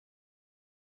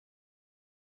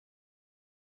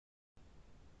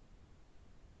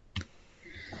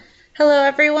Hello,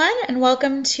 everyone, and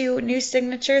welcome to New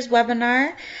Signatures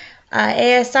webinar,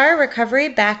 ASR Recovery,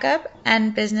 Backup,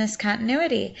 and Business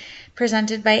Continuity,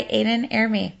 presented by Aidan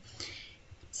Ermy,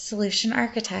 Solution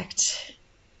Architect.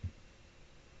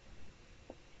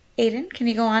 Aidan, can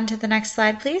you go on to the next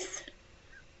slide, please?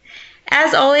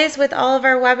 As always, with all of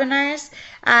our webinars,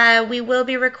 we will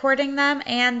be recording them,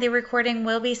 and the recording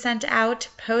will be sent out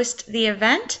post the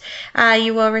event.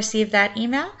 You will receive that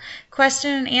email.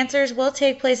 Question and answers will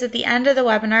take place at the end of the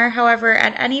webinar. However,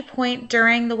 at any point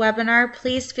during the webinar,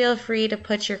 please feel free to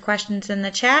put your questions in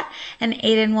the chat, and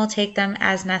Aidan will take them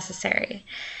as necessary.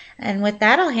 And with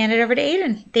that, I'll hand it over to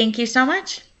Aidan. Thank you so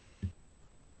much.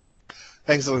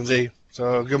 Thanks, Lindsay.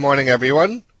 So good morning,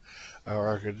 everyone,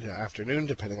 or good afternoon,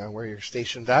 depending on where you're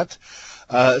stationed at.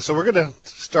 So we're going to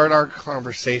start our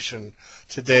conversation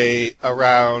today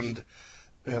around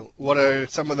what are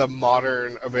some of the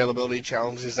modern availability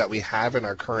challenges that we have in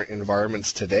our current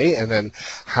environments today, and then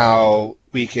how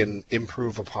we can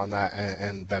improve upon that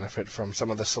and benefit from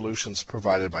some of the solutions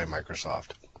provided by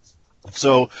Microsoft.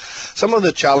 So some of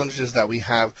the challenges that we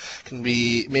have can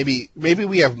be maybe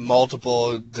we have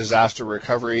multiple disaster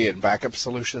recovery and backup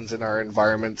solutions in our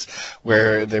environments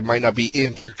where they might not be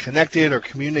interconnected or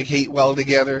communicate well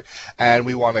together, and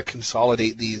we want to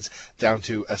consolidate these down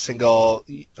to a single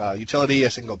utility, a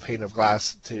single pane of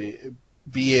glass to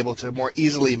be able to more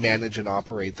easily manage and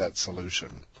operate that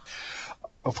solution.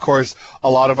 Of course, a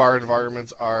lot of our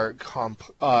environments are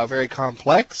very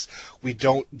complex. We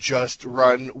don't just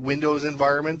run Windows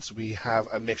environments. We have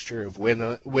a mixture of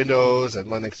Windows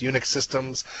and Linux Unix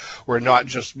systems. We're not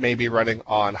just maybe running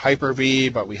on Hyper-V,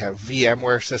 but we have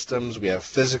VMware systems. We have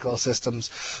physical systems.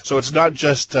 So it's not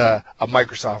just a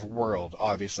Microsoft world,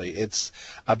 obviously. It's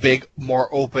a big, more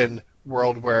open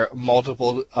world where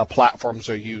multiple platforms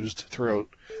are used throughout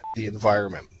the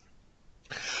environment.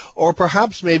 Or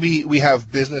perhaps maybe we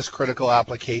have business critical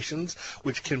applications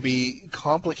which can be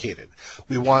complicated.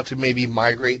 We want to maybe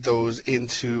migrate those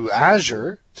into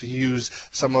Azure to use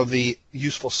some of the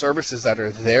useful services that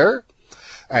are there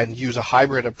and use a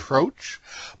hybrid approach.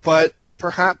 But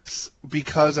perhaps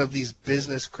because of these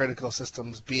business critical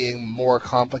systems being more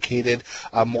complicated,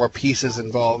 more pieces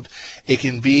involved, it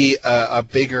can be a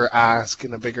bigger ask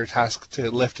and a bigger task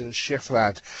to lift and shift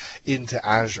that into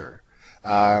Azure.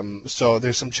 So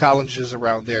there's some challenges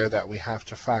around there that we have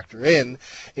to factor in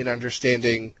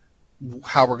understanding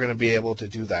how we're going to be able to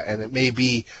do that. And it may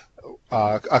be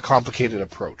a complicated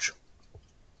approach.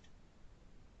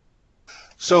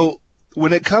 So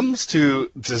when it comes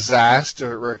to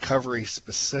disaster recovery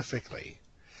specifically,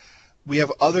 we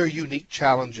have other unique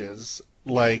challenges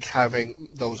like having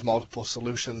those multiple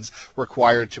solutions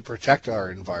required to protect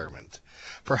our environment.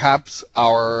 Perhaps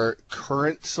our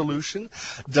current solution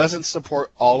doesn't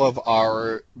support all of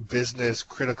our business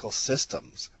critical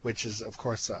systems, which is, of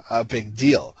course, a big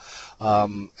deal.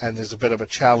 And there's a bit of a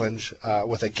challenge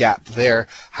with a gap there.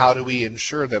 How do we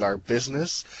ensure that our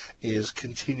business is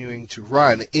continuing to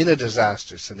run in a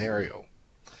disaster scenario?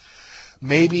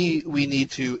 Maybe we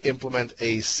need to implement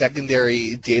a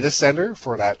secondary data center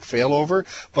for that failover,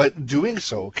 but doing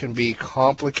so can be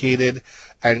complicated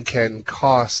and can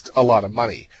cost a lot of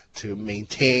money to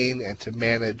maintain and to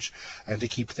manage and to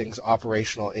keep things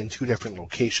operational in two different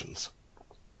locations.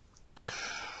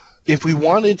 If we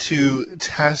wanted to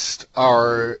test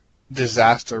our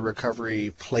disaster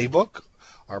recovery playbook,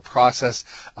 our process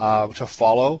to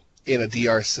follow in a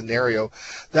DR scenario,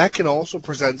 that can also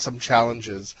present some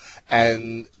challenges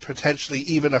and potentially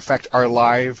even affect our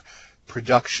live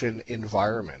production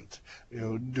environment.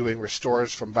 Doing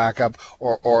restores from backup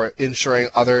or ensuring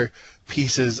other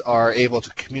pieces are able to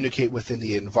communicate within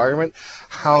the environment.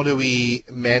 How do we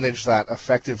manage that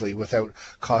effectively without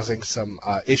causing some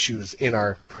issues in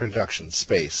our production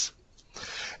space?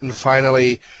 And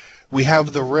finally, we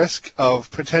have the risk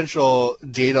of potential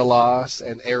data loss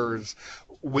and errors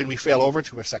when we fail over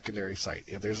to a secondary site.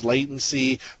 If there's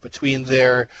latency between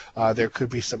there could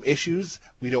be some issues.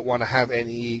 We don't want to have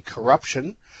any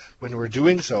corruption when we're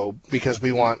doing so because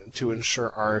we want to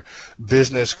ensure our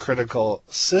business critical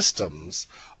systems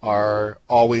are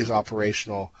always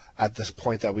operational at this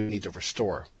point that we need to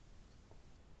restore.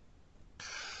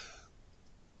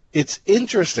 It's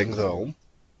interesting, though,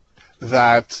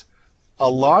 that a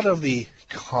lot of the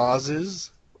causes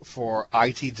for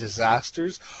IT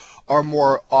disasters are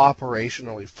more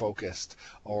operationally focused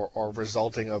or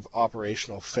resulting of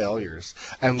operational failures,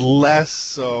 and less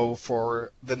so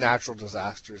for the natural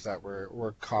disasters that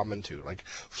we're common to, like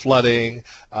flooding,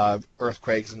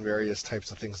 earthquakes, and various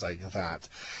types of things like that.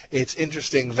 It's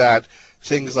interesting that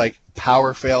things like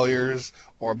power failures,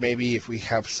 or maybe if we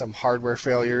have some hardware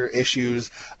failure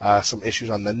issues, some issues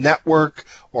on the network,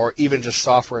 or even just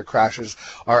software crashes,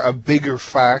 are a bigger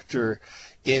factor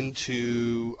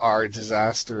into our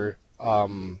disaster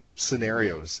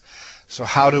scenarios. So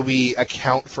how do we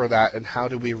account for that, and how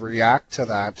do we react to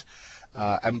that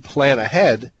and plan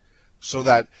ahead so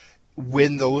that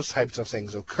when those types of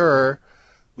things occur,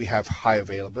 we have high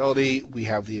availability, we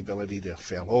have the ability to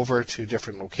fail over to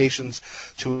different locations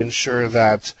to ensure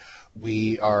that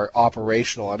we are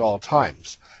operational at all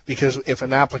times. Because if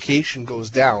an application goes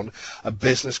down, a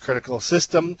business critical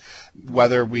system,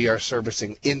 whether we are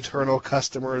servicing internal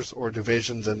customers or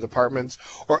divisions and departments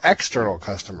or external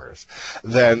customers,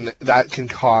 then that can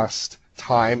cost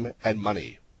time and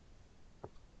money.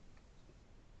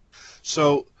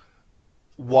 So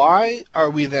why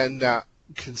are we then not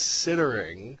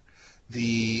considering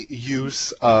the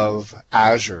use of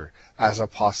Azure as a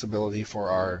possibility for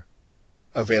our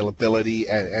availability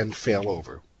and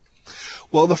failover?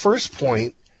 Well, the first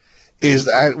point is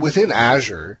that within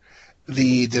Azure,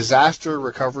 the disaster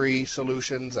recovery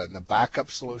solutions and the backup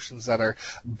solutions that are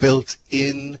built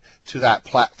into that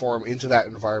platform, into that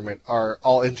environment, are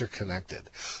all interconnected.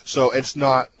 So it's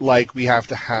not like we have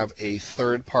to have a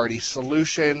third-party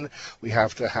solution, we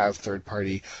have to have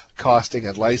third-party costing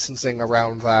and licensing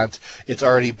around that. It's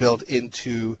already built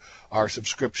into our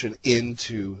subscription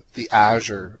into the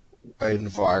Azure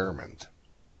environment.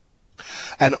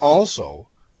 And also,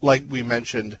 like we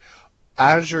mentioned,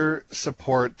 Azure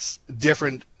supports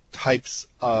different types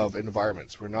of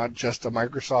environments. We're not just a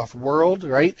Microsoft world,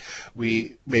 right?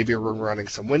 Maybe we're running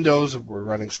some Windows, we're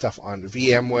running stuff on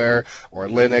VMware or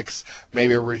Linux,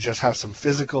 maybe we just have some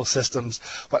physical systems,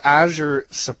 but Azure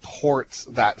supports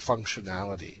that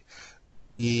functionality.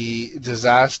 The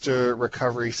disaster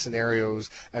recovery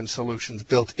scenarios and solutions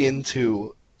built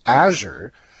into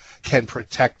Azure can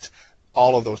protect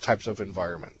all of those types of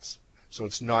environments. So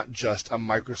it's not just a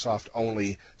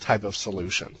Microsoft-only type of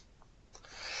solution.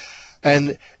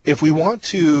 And if we want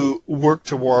to work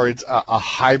towards a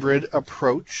hybrid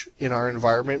approach in our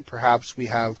environment, perhaps we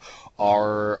have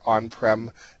our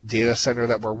on-prem data center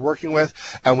that we're working with,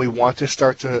 and we want to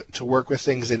start to work with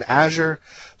things in Azure,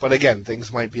 but again,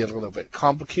 things might be a little bit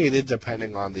complicated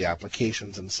depending on the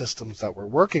applications and systems that we're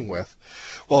working with.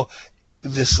 Well,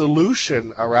 the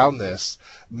solution around this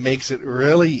makes it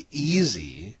really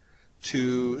easy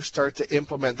to start to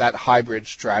implement that hybrid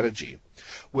strategy.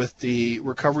 With the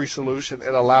recovery solution,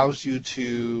 it allows you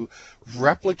to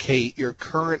replicate your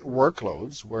current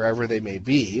workloads, wherever they may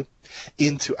be,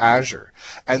 into Azure.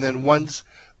 And then once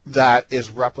that is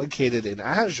replicated in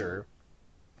Azure,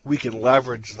 we can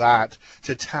leverage that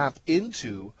to tap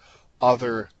into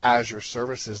other Azure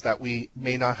services that we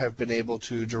may not have been able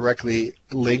to directly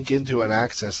link into and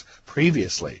access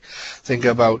previously. Think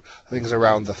about things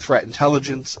around the threat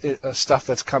intelligence stuff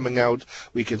that's coming out.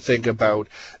 We can think about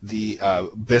the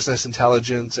business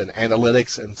intelligence and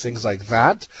analytics and things like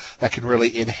that that can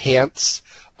really enhance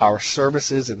our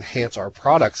services, enhance our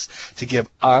products to give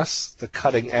us the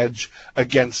cutting edge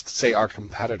against, say, our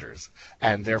competitors,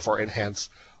 and therefore enhance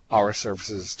our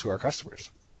services to our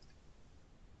customers.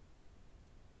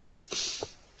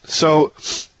 So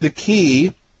the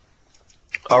key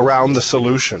around the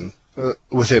solution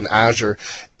within Azure,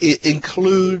 it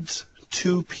includes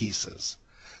two pieces: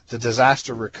 the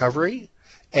disaster recovery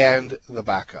and the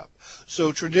backup.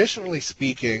 So traditionally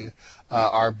speaking,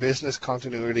 our business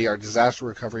continuity, our disaster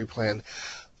recovery plan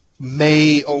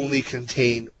may only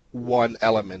contain one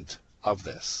element of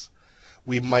this.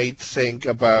 We might think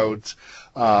about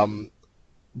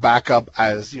backup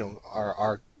as,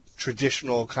 our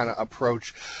traditional kind of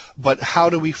approach, but how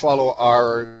do we follow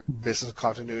our business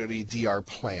continuity DR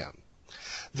plan?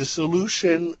 The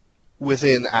solution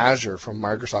within Azure from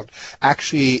Microsoft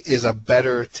actually is a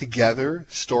better together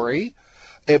story.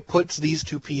 It puts these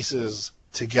two pieces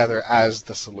together as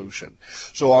the solution.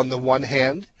 So on the one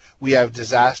hand, we have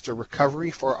disaster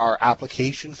recovery for our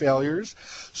application failures.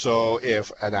 So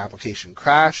if an application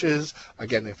crashes,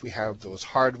 again, if we have those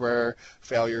hardware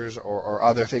failures or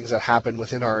other things that happen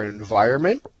within our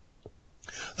environment,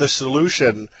 the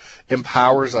solution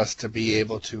empowers us to be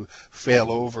able to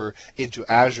fail over into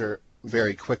Azure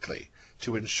very quickly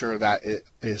to ensure that it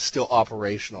is still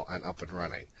operational and up and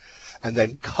running. And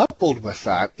then coupled with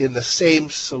that, in the same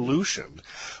solution,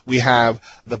 we have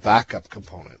the backup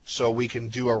component. So we can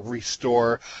do a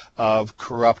restore of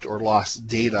corrupt or lost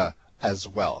data as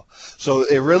well. So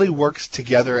it really works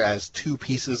together as two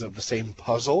pieces of the same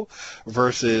puzzle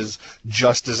versus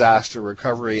just disaster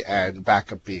recovery and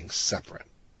backup being separate.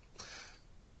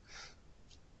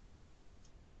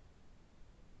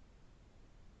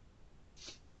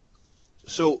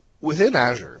 So within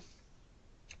Azure,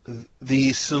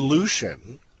 the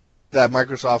solution that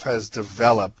Microsoft has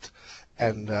developed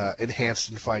and enhanced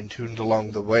and fine-tuned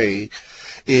along the way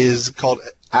is called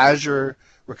Azure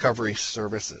Recovery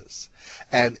Services.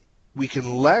 And we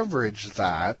can leverage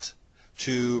that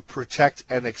to protect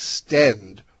and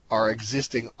extend our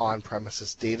existing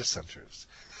on-premises data centers.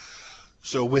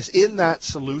 So within that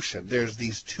solution, there's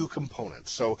these two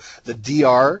components. So the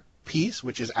DR piece,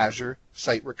 which is Azure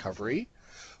Site Recovery.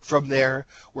 From there,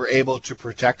 we're able to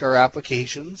protect our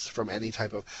applications from any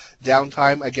type of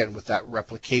downtime, again, with that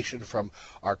replication from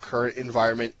our current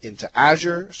environment into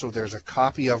Azure. So there's a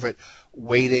copy of it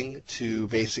waiting to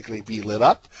basically be lit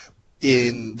up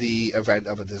in the event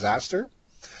of a disaster.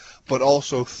 But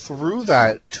also through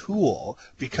that tool,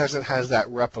 because it has that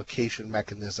replication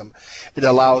mechanism, it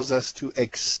allows us to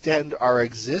extend our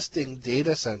existing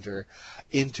data center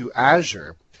into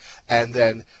Azure and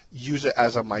then use it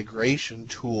as a migration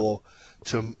tool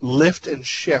to lift and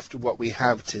shift what we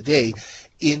have today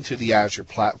into the Azure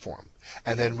platform.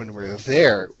 And then when we're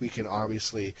there, we can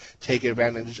obviously take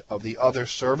advantage of the other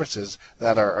services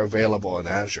that are available in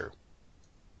Azure.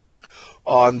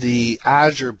 On the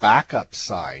Azure backup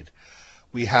side,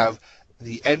 we have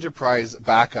the enterprise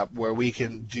backup where we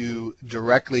can do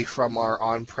directly from our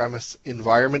on-premise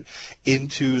environment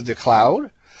into the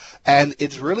cloud. And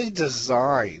it's really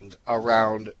designed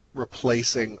around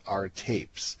replacing our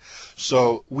tapes.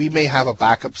 So we may have a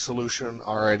backup solution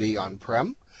already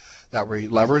on-prem that we're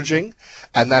leveraging,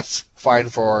 and that's fine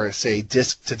for, say,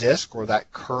 disk to disk or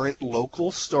that current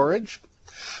local storage.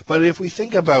 But if we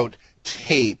think about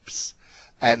tapes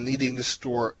and needing to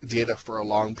store data for a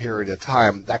long period of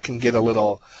time, that can get a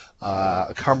little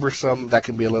cumbersome, that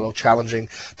can be a little challenging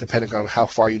depending on how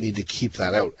far you need to keep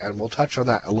that out. And we'll touch on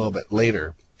that a little bit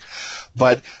later.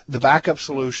 But the backup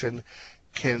solution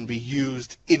can be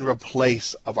used in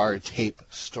replace of our tape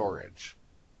storage.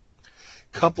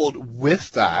 Coupled with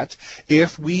that,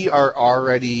 if we are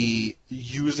already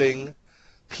using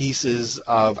pieces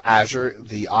of Azure,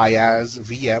 the IaaS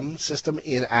VM system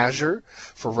in Azure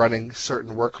for running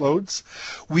certain workloads,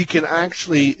 we can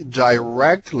actually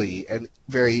directly and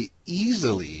very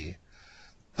easily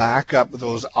back up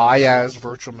those IaaS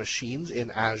virtual machines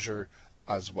in Azure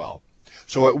as well.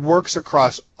 So it works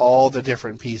across all the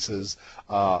different pieces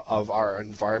of our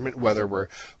environment, whether we're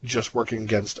just working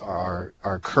against our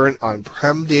current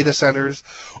on-prem data centers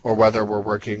or whether we're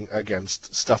working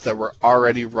against stuff that we're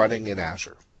already running in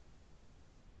Azure.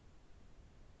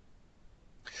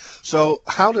 So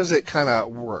how does it kind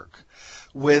of work?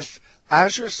 With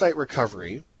Azure Site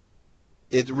Recovery,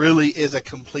 it really is a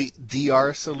complete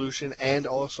DR solution and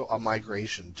also a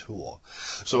migration tool.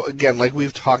 So again, like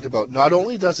we've talked about, not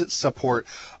only does it support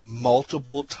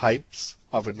multiple types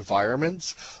of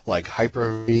environments like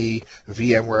Hyper-V,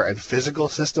 VMware, and physical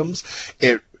systems,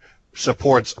 it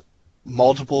supports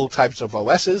multiple types of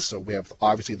OSs. So we have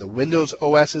obviously the Windows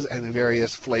OSs and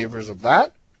various flavors of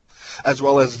that, as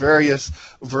well as various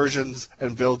versions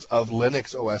and builds of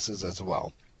Linux OSs as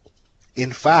well.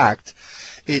 In fact,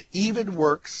 it even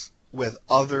works with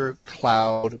other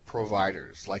cloud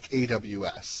providers like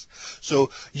AWS.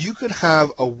 So you could have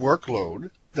a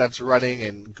workload that's running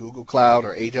in Google Cloud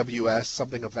or AWS,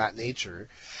 something of that nature,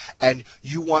 and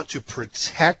you want to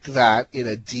protect that in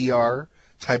a DR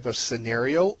type of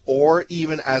scenario or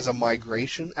even as a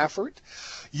migration effort.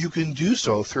 You can do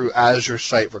so through Azure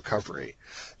Site Recovery.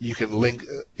 You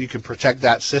can protect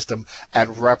that system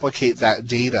and replicate that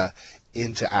data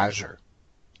into Azure.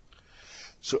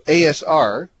 So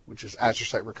ASR, which is Azure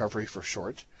Site Recovery for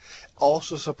short,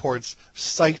 also supports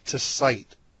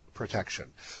site-to-site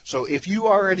protection. So if you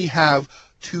already have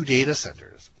two data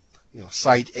centers,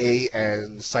 Site A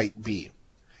and Site B,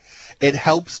 it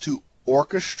helps to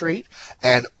orchestrate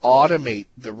and automate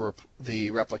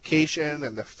the replication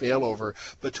and the failover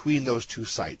between those two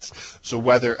sites. So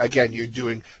whether, again, you're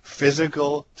doing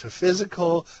physical to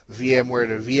physical, VMware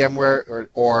to VMware,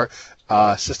 or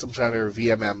System Center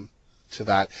VMM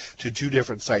to two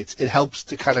different sites, it helps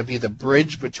to kind of be the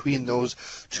bridge between those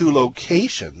two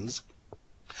locations,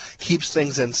 keeps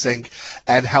things in sync,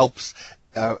 and helps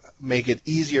make it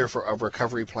easier for a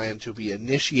recovery plan to be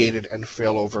initiated and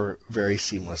fail over very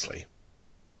seamlessly.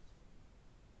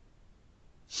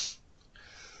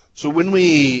 So when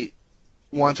we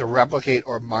want to replicate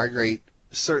or migrate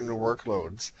certain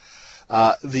workloads,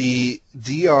 the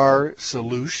DR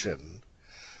solution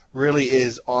really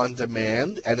is on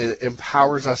demand, and it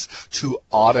empowers us to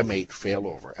automate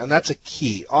failover. And that's a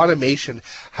key. Automation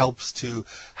helps to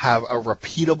have a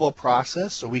repeatable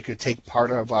process, so we could take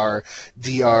part of our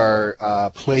DR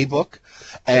playbook,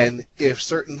 and if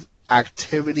certain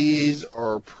activities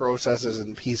or processes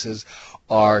and pieces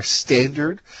are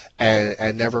standard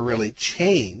and never really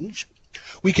change,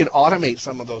 we can automate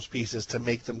some of those pieces to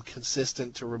make them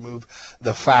consistent, to remove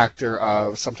the factor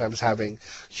of sometimes having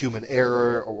human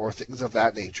error or things of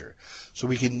that nature. So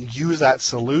we can use that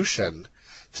solution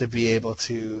to be able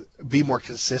to be more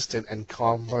consistent and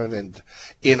confident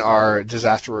in our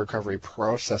disaster recovery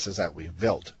processes that we've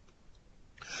built.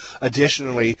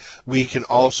 Additionally, we can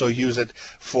also use it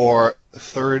for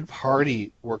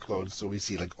third-party workloads. So we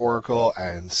see like Oracle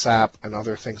and SAP and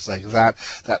other things like that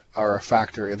that are a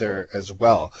factor in there as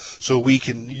well. So we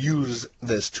can use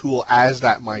this tool as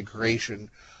that migration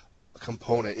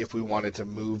component if we wanted to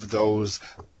move those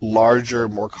larger,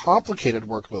 more complicated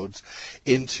workloads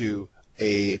into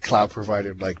a cloud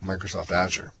provider like Microsoft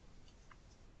Azure.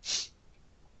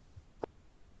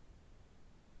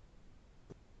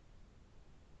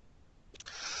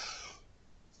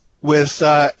 With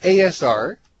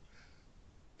ASR,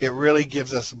 it really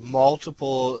gives us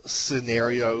multiple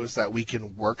scenarios that we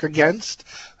can work against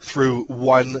through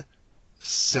one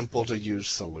simple to use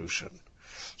solution.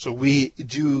 So we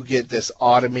do get this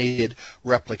automated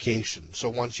replication. So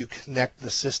once you connect the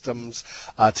systems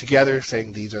together,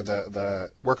 saying these are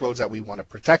the workloads that we want to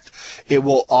protect, it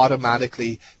will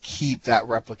automatically keep that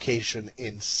replication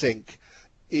in sync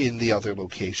in the other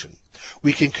location.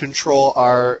 We can control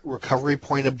our recovery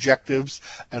point objectives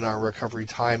and our recovery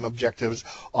time objectives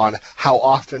on how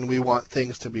often we want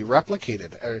things to be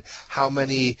replicated, or how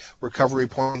many recovery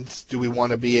points do we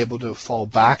want to be able to fall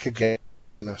back again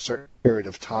in a certain period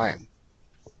of time.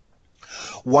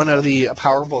 One of the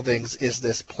powerful things is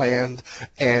this planned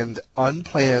and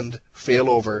unplanned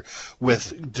failover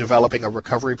with developing a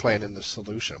recovery plan in the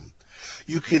solution.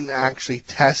 You can actually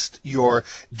test your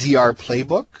DR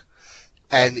playbook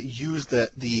and use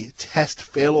the test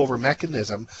failover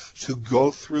mechanism to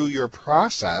go through your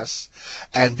process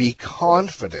and be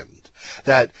confident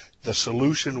that the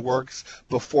solution works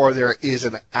before there is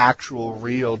an actual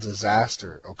real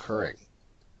disaster occurring.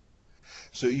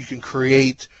 So you can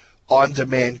create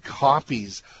on-demand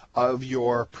copies of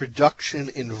your production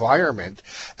environment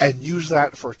and use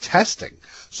that for testing.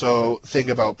 So think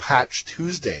about Patch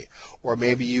Tuesday, or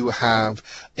maybe you have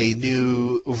a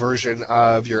new version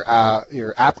of your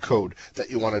app code that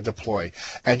you want to deploy,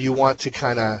 and you want to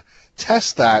kind of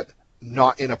test that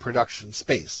not in a production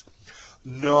space.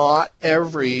 Not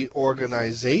every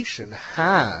organization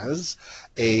has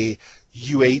a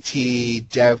UAT,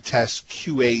 dev test,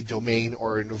 QA domain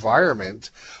or environment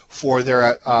for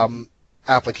their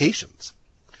applications.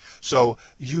 So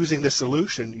using the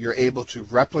solution, you're able to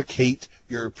replicate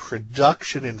your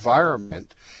production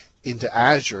environment into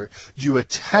Azure, do a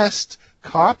test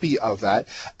copy of that,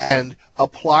 and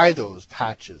apply those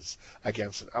patches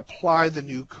against it. Apply the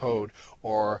new code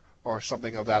or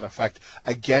something of that effect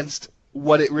against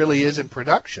what it really is in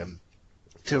production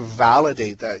to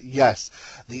validate that, yes,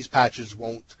 these patches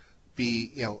won't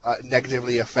be,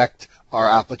 negatively affect our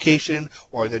application,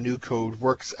 or the new code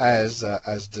works as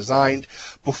designed,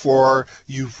 before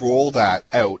you roll that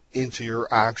out into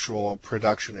your actual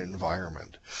production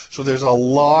environment. So there's a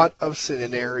lot of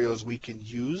scenarios we can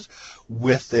use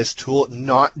with this tool,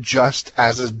 not just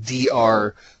as a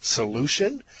DR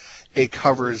solution. It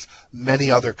covers many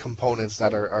other components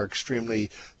that are extremely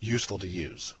useful to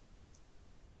use.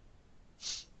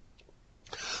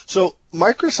 So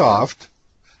Microsoft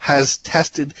has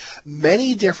tested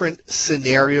many different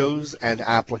scenarios and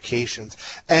applications,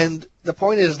 and the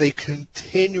point is they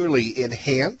continually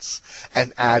enhance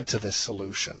and add to this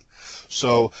solution.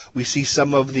 So we see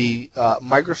some of the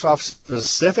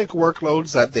Microsoft-specific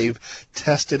workloads that they've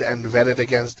tested and vetted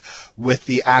against with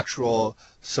the actual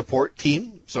support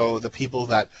team. So the people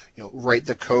that write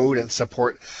the code and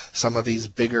support some of these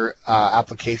bigger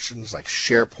applications like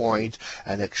SharePoint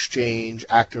and Exchange,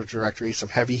 Active Directory, some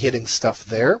heavy-hitting stuff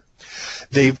there.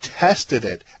 They've tested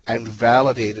it and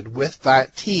validated with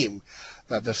that team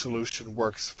that the solution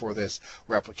works for this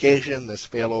replication, this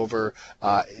failover,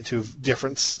 into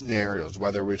different scenarios,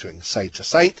 whether we're doing site to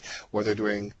site, whether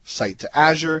doing site to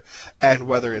Azure, and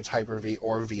whether it's Hyper-V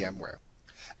or VMware.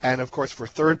 And of course, for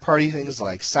third-party things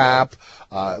like SAP,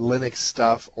 Linux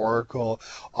stuff, Oracle,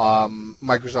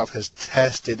 Microsoft has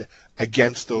tested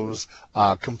against those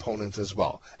components as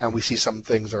well. And we see some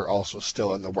things are also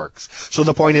still in the works. So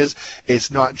the point is,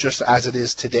 it's not just as it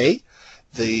is today.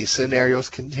 The scenarios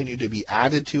continue to be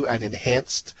added to and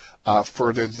enhanced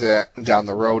further down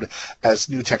the road as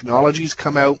new technologies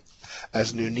come out,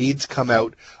 as new needs come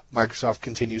out. Microsoft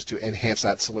continues to enhance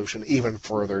that solution even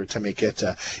further to make it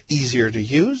easier to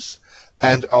use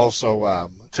and also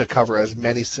to cover as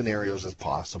many scenarios as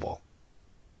possible.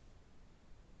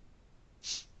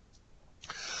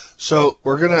 So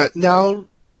we're going to now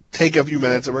take a few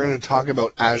minutes and we're going to talk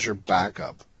about Azure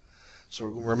Backup. So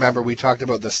remember, we talked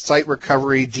about the site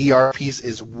recovery. DR piece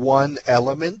is one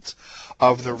element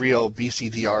of the real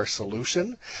BCDR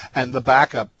solution, and the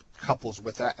backup couples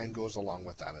with that and goes along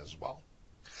with that as well.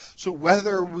 So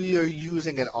whether we are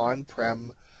using an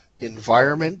on-prem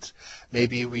environment,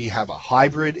 maybe we have a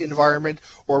hybrid environment,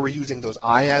 or we're using those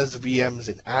IaaS VMs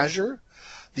in Azure,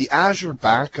 the Azure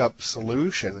Backup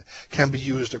solution can be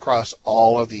used across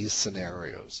all of these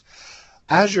scenarios.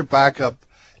 Azure Backup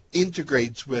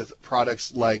integrates with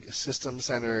products like System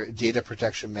Center Data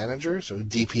Protection Manager, so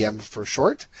DPM for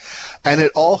short, and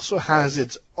it also has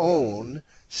its own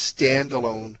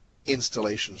standalone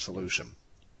installation solution.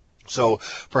 So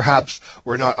perhaps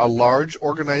we're not a large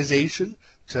organization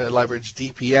to leverage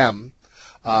DPM.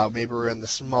 Maybe we're in the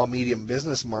small, medium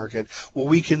business market. Well,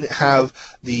 we can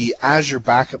have the Azure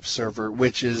Backup Server,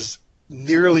 which is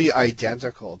nearly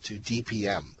identical to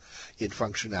DPM in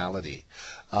functionality,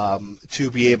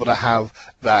 to be able to have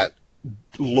that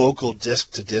local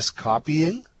disk-to-disk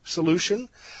copying solution.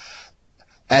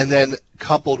 And then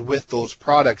coupled with those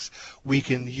products, we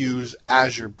can use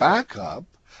Azure Backup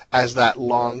as that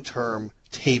long-term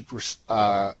tape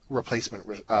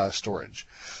replacement storage.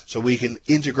 So we can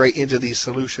integrate into these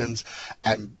solutions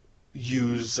and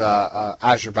use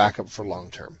Azure Backup for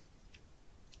long-term.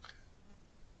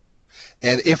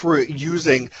 And if we're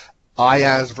using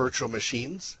IaaS virtual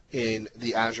machines in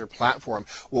the Azure platform,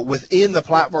 well, within the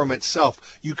platform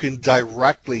itself, you can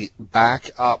directly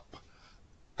back up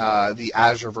the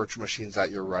Azure virtual machines that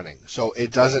you're running. So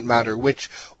it doesn't matter which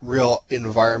real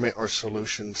environment or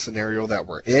solution scenario that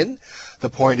we're in. The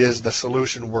point is the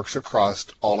solution works across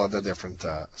all of the different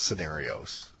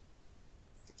scenarios.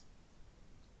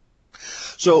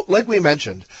 So like we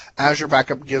mentioned, Azure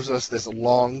Backup gives us this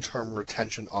long-term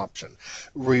retention option.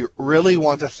 We really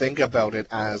want to think about it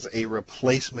as a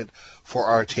replacement for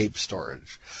our tape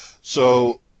storage.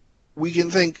 So we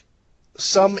can think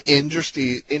some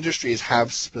industries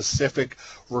have specific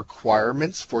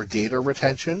requirements for data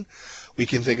retention. We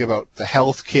can think about the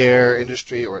healthcare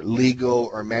industry or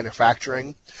legal or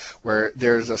manufacturing, where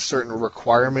there's a certain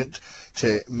requirement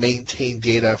to maintain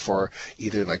data for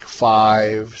either like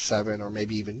 5, 7, or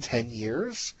maybe even 10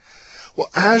 years. Well,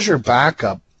 Azure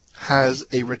Backup has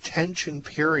a retention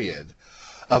period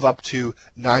of up to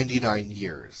 99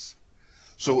 years.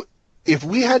 So if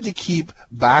we had to keep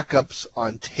backups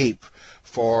on tape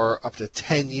for up to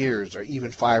 10 years or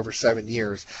even 5 or 7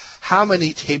 years, how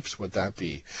many tapes would that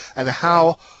be? And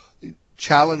how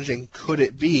challenging could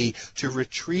it be to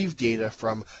retrieve data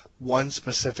from one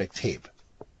specific tape?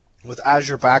 With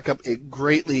Azure Backup, it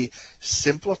greatly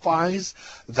simplifies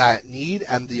that need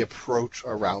and the approach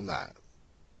around that.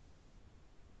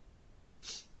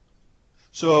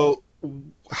 So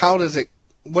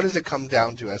what does it come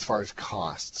down to as far as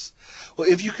costs? Well,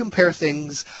 if you compare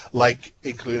things like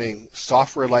including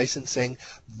software licensing,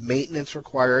 maintenance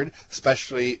required,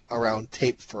 especially around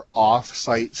tape for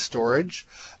off-site storage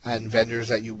and vendors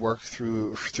that you work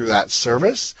through that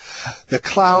service, the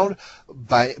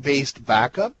cloud-based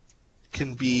backup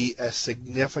can be a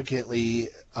significantly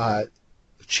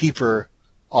cheaper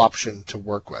option to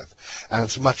work with, and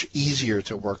it's much easier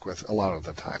to work with a lot of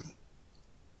the time.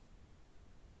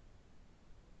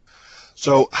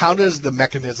 So how does the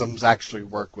mechanisms actually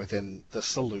work within the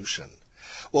solution?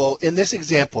 Well, in this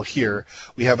example here,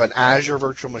 we have an Azure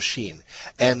virtual machine,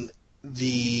 and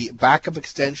the backup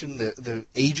extension, the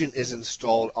agent is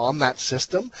installed on that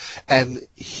system, and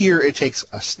here it takes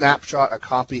a snapshot, a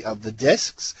copy of the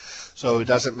disks. So it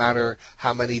doesn't matter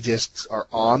how many disks are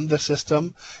on the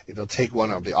system. It'll take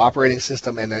one of the operating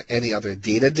system and any other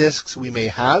data disks we may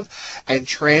have and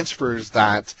transfers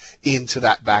that into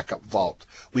that backup vault.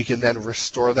 We can then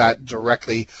restore that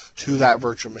directly to that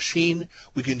virtual machine.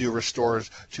 We can do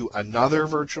restores to another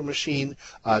virtual machine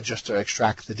just to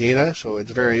extract the data. So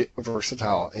it's very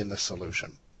versatile in the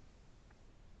solution.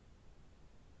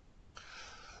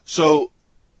 So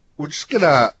we're just going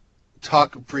to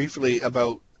talk briefly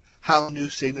about how New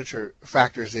Signature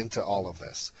factors into all of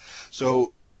this.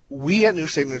 So we at New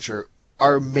Signature,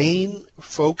 our main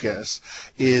focus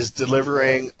is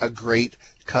delivering a great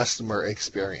customer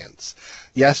experience.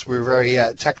 Yes, we're very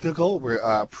technical. We're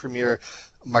a premier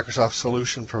Microsoft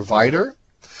solution provider,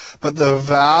 but the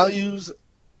values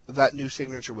that New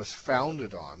Signature was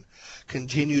founded on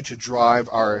continue to drive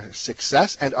our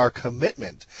success and our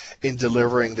commitment in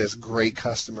delivering this great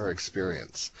customer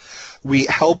experience. We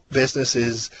help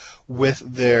businesses with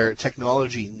their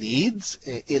technology needs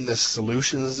in the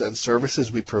solutions and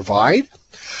services we provide,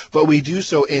 but we do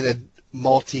so in a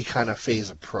multi kind of phase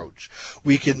approach.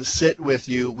 We can sit with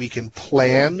you, we can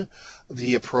plan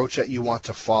the approach that you want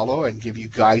to follow and give you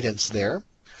guidance there.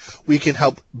 We can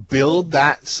help build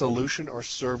that solution or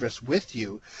service with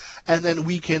you, and then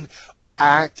we can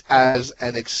act as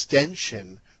an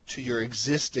extension to your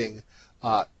existing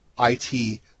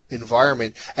IT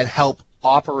environment and help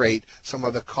operate some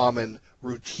of the common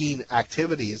routine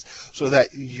activities so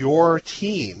that your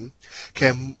team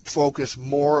can focus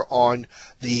more on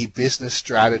the business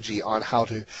strategy on how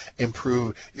to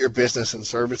improve your business and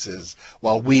services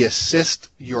while we assist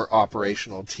your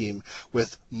operational team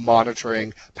with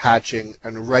monitoring, patching,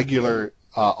 and regular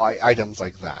items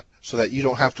like that, so that you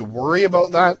don't have to worry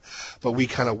about that, but we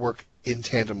kind of work in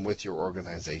tandem with your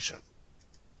organization.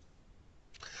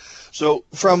 So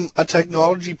from a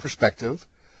technology perspective,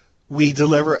 we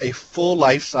deliver a full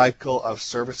life cycle of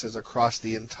services across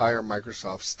the entire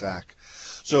Microsoft stack.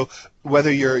 So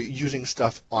whether you're using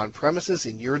stuff on premises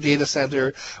in your data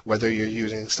center, whether you're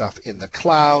using stuff in the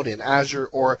cloud, in Azure,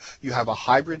 or you have a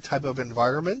hybrid type of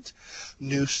environment,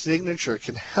 New Signature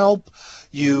can help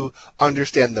you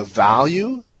understand the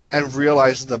value and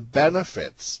realize the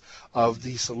benefits of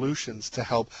these solutions to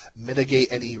help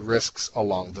mitigate any risks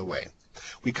along the way.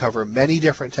 We cover many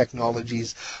different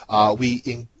technologies.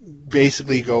 We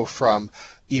basically go from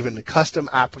even custom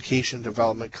application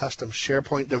development, custom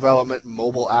SharePoint development,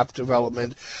 mobile app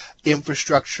development,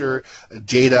 infrastructure,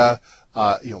 data,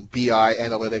 BI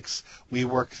analytics. We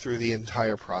work through the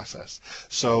entire process.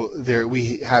 So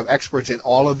we have experts in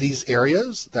all of these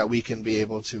areas that we can be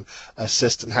able to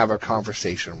assist and have a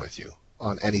conversation with you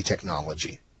on any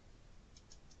technology.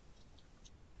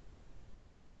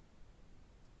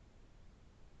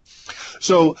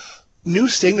 So New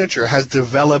Signature has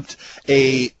developed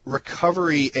a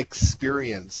recovery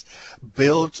experience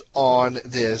built on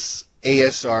this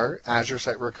ASR, Azure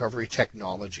Site Recovery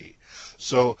technology.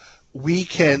 So we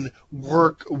can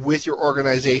work with your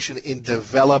organization in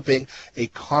developing a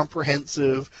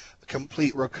comprehensive,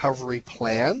 complete recovery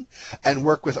plan and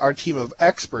work with our team of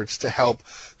experts to help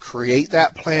create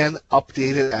that plan,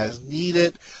 update it as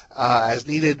needed,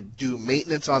 do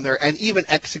maintenance on there, and even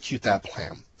execute that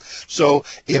plan. So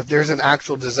if there's an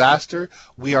actual disaster,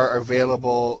 we are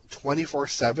available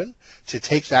 24/7 to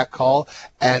take that call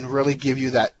and really give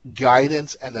you that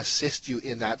guidance and assist you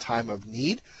in that time of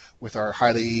need with our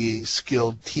highly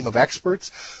skilled team of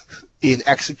experts in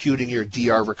executing your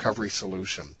DR recovery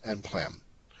solution and plan.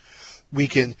 We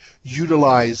can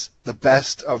utilize the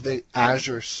best of the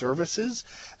Azure services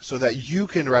so that you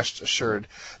can rest assured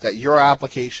that your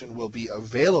application will be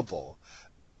available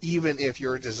even if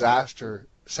your disaster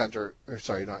center, or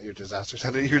sorry, not your disaster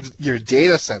center, your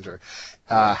data center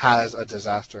has a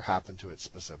disaster happen to it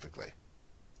specifically.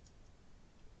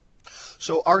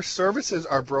 So our services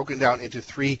are broken down into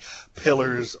three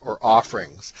pillars or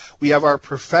offerings. We have our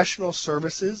professional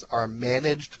services, our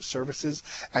managed services,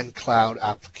 and cloud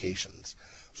applications.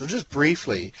 So just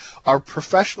briefly, our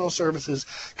professional services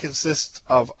consist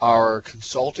of our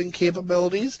consulting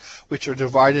capabilities, which are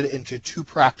divided into two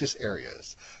practice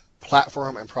areas: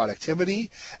 platform and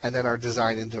productivity, and then our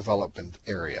design and development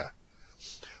area.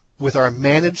 With our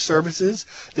managed services,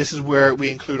 this is where we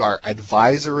include our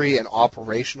advisory and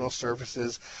operational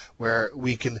services, where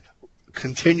we can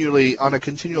continually, on a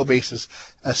continual basis,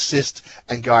 assist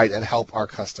and guide and help our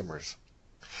customers.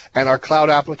 And our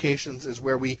cloud applications is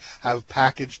where we have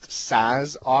packaged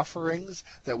SaaS offerings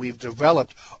that we've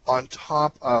developed on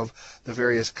top of the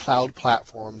various cloud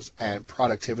platforms and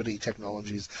productivity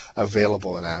technologies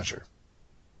available in Azure.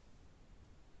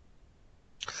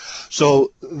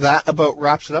 So that about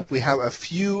wraps it up. We have a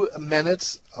few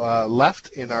minutes left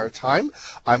in our time.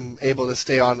 I'm able to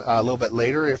stay on a little bit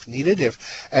later if needed.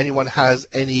 If anyone has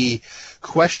any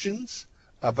questions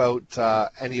about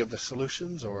any of the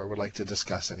solutions or would like to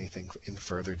discuss anything in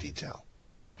further detail.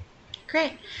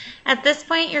 Great. At this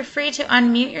point, you're free to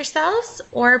unmute yourselves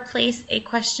or place a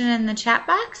question in the chat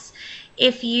box.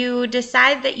 If you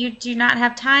decide that you do not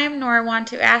have time nor want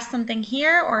to ask something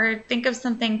here or think of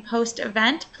something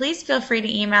post-event, please feel free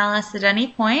to email us at any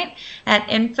point at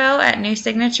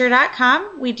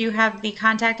info@newsignature.com. We do have the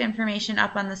contact information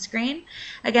up on the screen.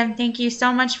 Again, thank you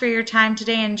so much for your time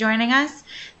today and joining us.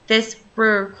 This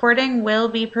recording will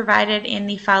be provided in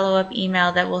the follow-up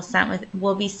email that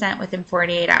will be sent within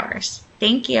 48 hours.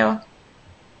 Thank you.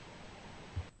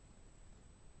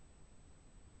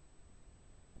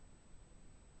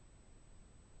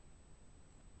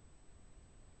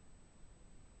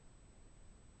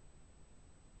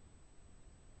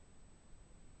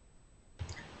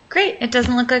 Great. It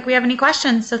doesn't look like we have any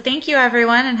questions. So thank you,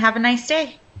 everyone, and have a nice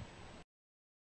day.